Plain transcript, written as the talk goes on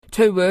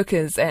Two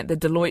workers at the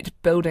Deloitte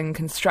building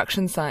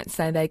construction site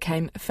say they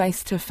came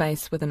face to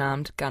face with an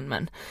armed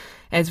gunman.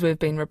 As we've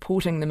been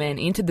reporting, the man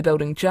entered the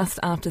building just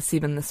after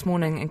 7 this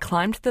morning and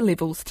climbed the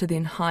levels to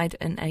then hide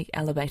in an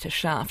elevator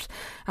shaft.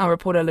 Our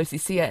reporter Lucy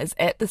Xia is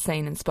at the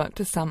scene and spoke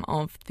to some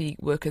of the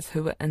workers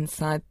who were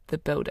inside the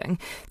building.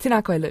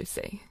 Tēnā koe,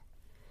 Lucy.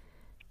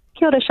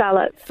 Kia ora,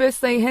 Charlotte.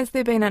 Firstly, has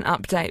there been an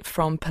update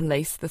from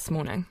police this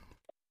morning?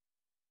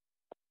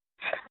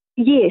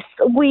 Yes,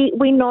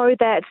 we know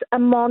that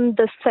among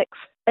the 6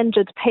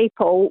 injured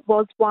people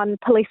was one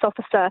police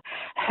officer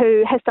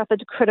who has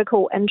suffered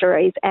critical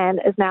injuries and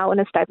is now in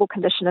a stable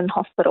condition in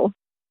hospital.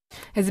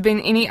 Has there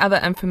been any other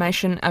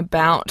information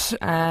about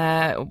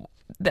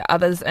the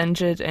others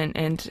injured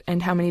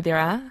and how many there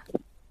are?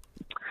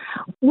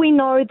 We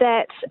know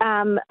that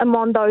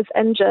among those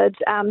injured,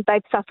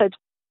 they've suffered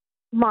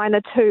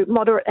minor to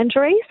moderate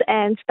injuries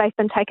and they've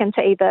been taken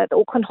to either the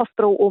Auckland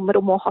Hospital or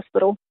Middlemore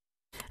Hospital.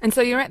 And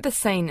so you're at the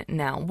scene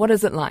now. What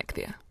is it like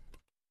there?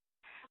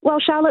 Well,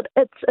 Charlotte,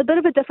 it's a bit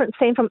of a different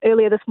scene from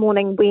earlier this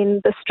morning when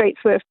the streets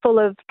were full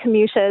of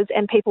commuters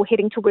and people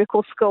heading to work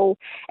or school,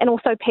 and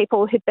also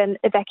people who'd been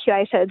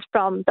evacuated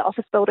from the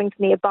office buildings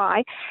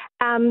nearby.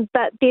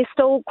 But there's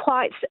still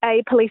quite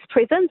a police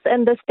presence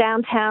in this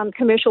downtown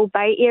commercial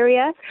bay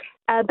area.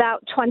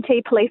 About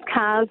 20 police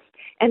cars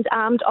and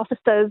armed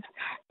officers,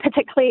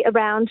 particularly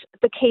around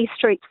the Key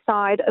Street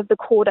side of the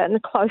cordon,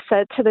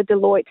 closer to the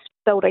Deloitte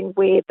building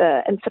where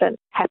the incident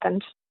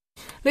happened.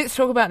 Let's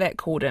talk about that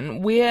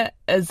cordon. Where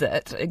is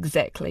it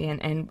exactly,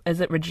 and is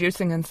it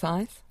reducing in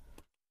size?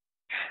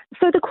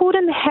 So the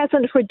cordon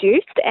hasn't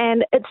reduced,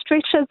 and it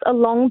stretches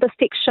along the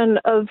section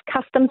of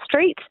Custom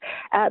Street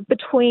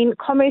between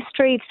Commerce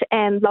Street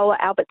and Lower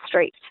Albert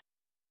Street.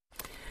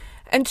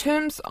 In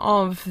terms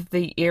of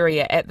the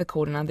area at the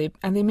cordon, are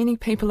there many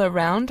people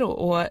around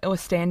or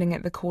standing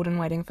at the cordon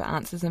waiting for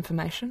answers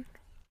information?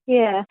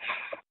 Yeah.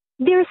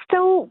 There are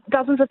still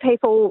dozens of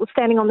people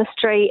standing on the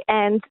street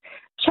and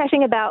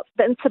chatting about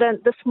the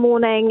incident this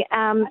morning.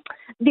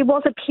 There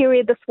was a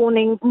period this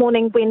morning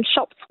when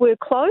shops were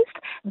closed,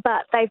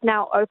 but they've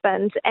now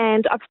opened.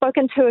 And I've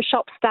spoken to a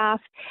shop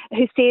staff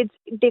who said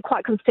they're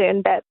quite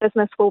concerned that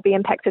business will be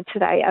impacted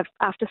today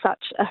after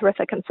such a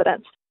horrific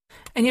incident.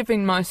 And you've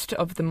been most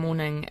of the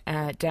morning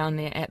down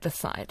there at the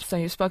site, so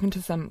you've spoken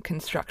to some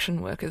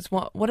construction workers.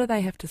 What do they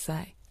have to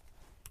say?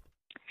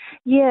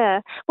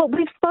 Yeah, well,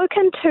 we've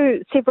spoken to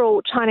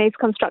several Chinese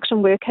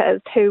construction workers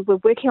who were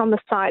working on the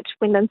site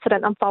when the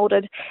incident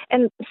unfolded,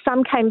 and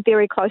some came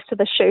very close to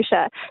the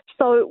shooter.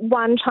 So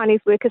one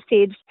Chinese worker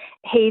said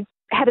he's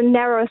had a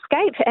narrow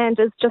escape and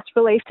is just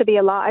relieved to be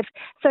alive.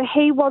 So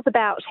he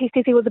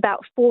says he was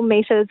about 4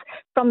 metres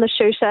from the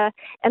shooter,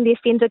 and the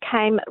offender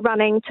came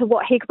running to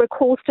what he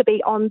recalls to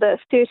be on the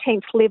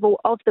 13th level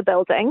of the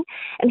building.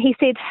 And he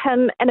said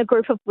him and a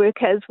group of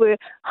workers were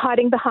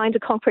hiding behind a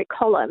concrete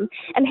column,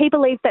 and he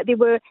believes that there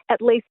were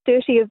at least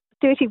 30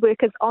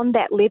 workers on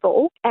that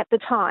level at the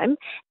time,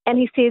 and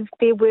he says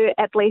there were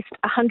at least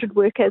 100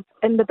 workers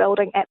in the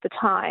building at the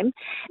time.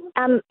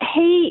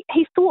 He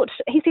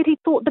said he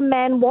thought the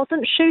man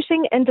wasn't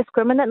shooting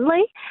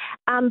indiscriminately,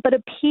 but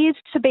appeared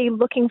to be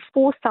looking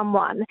for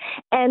someone,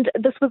 and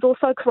this was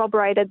also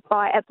corroborated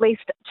by at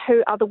least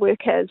 2 other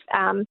workers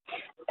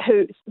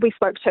who we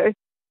spoke to.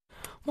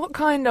 What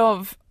kind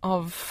of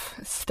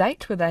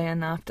state were they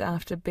in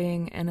after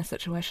being in a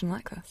situation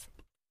like this?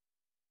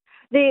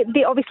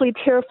 They're obviously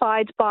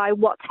terrified by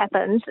what's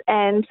happened,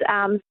 and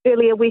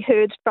earlier we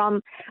heard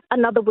from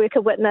another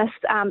worker witness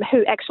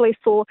who actually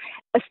saw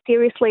a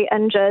seriously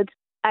injured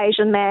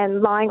Asian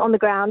man lying on the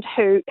ground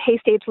who he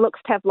said looks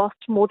to have lost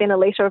more than a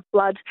litre of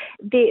blood.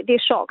 They're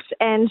shocked,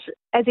 and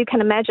as you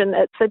can imagine,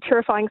 it's a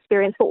terrifying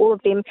experience for all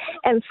of them.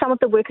 And some of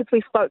the workers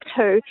we spoke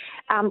to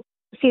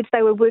said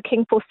they were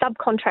working for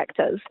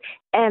subcontractors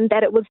and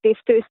that it was their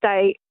first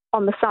day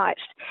on the site,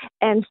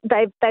 and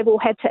they've all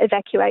had to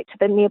evacuate to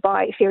the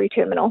nearby ferry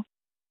terminal.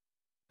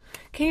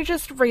 Can you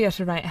just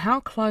reiterate,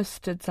 how close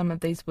did some of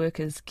these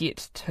workers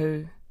get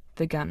to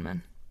the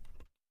gunman?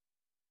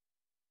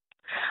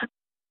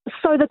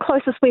 So the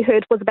closest we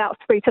heard was about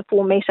 3 to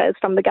 4 metres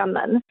from the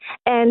gunman.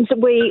 And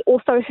we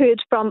also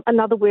heard from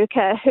another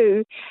worker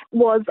who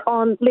was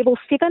on level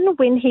 7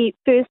 when he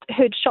first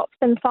heard shots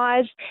being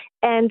fired,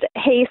 and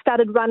he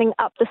started running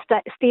up the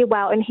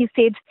stairwell, and he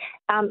said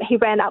he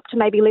ran up to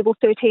maybe level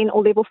 13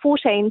 or level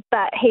 14,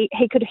 but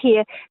he could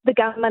hear the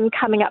gunman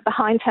coming up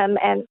behind him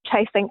and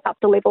chasing up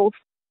the levels.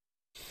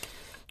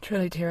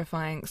 Truly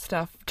terrifying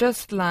stuff.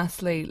 Just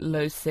lastly,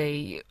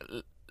 Lucy,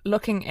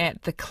 looking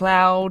at the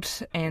Cloud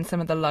and some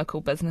of the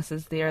local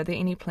businesses there, are there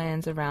any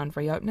plans around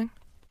reopening?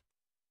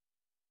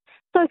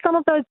 So some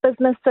of those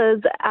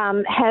businesses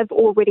have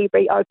already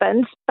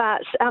reopened,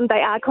 but they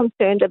are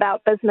concerned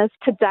about business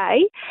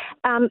today.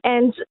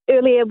 And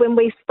earlier when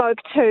we spoke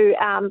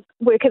to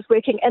workers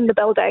working in the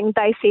building,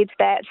 they said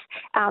that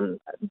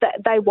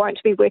they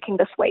won't be working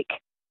this week.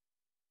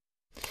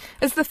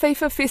 Is the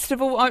FIFA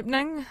festival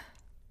opening?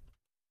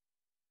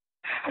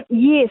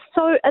 Yes,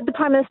 so the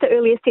Prime Minister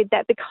earlier said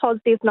that because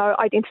there's no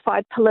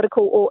identified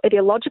political or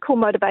ideological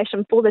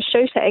motivation for the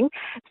shooting,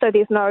 so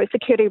there's no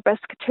security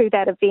risk to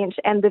that event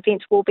and the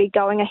event will be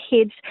going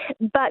ahead.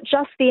 But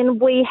just then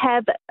we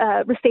have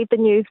received the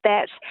news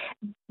that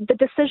the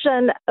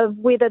decision of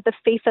whether the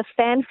FIFA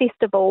Fan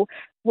Festival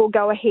will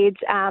go ahead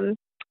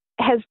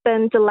has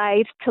been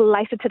delayed till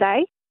later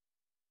today.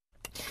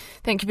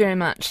 Thank you very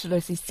much,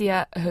 Lucy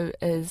Xia, who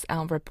is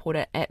our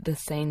reporter at the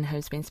scene,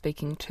 who's been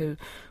speaking to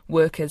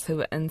workers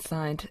who are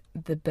inside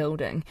the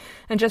building.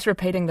 And just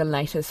repeating the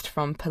latest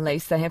from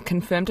police, they have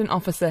confirmed an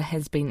officer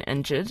has been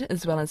injured,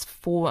 as well as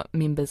 4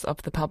 members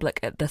of the public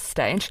at this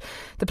stage.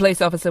 The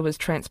police officer was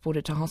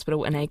transported to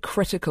hospital in a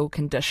critical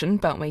condition,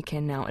 but we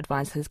can now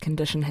advise his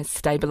condition has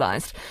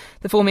stabilised.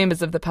 The 4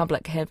 members of the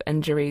public have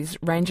injuries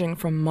ranging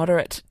from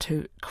moderate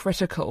to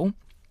critical.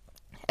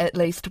 At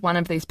least one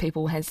of these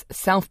people has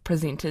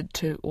self-presented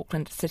to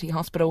Auckland City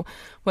Hospital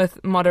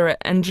with moderate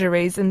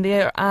injuries, and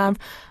there are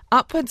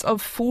upwards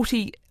of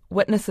 40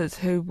 witnesses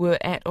who were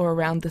at or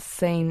around the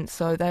scene,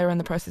 so they are in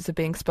the process of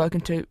being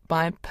spoken to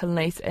by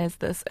police as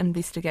this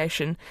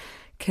investigation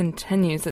continues.